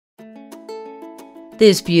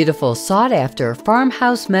This beautiful sought-after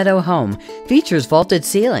farmhouse meadow home features vaulted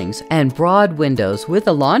ceilings and broad windows with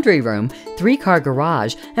a laundry room, 3-car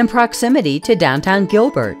garage, and proximity to downtown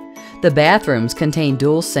Gilbert. The bathrooms contain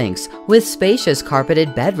dual sinks with spacious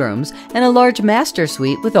carpeted bedrooms and a large master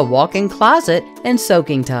suite with a walk-in closet and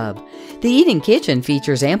soaking tub. The eating kitchen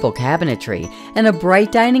features ample cabinetry and a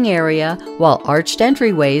bright dining area, while arched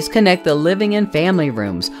entryways connect the living and family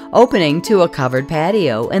rooms, opening to a covered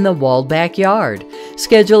patio and the walled backyard.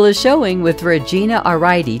 Schedule a showing with Regina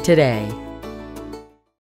Aridi today.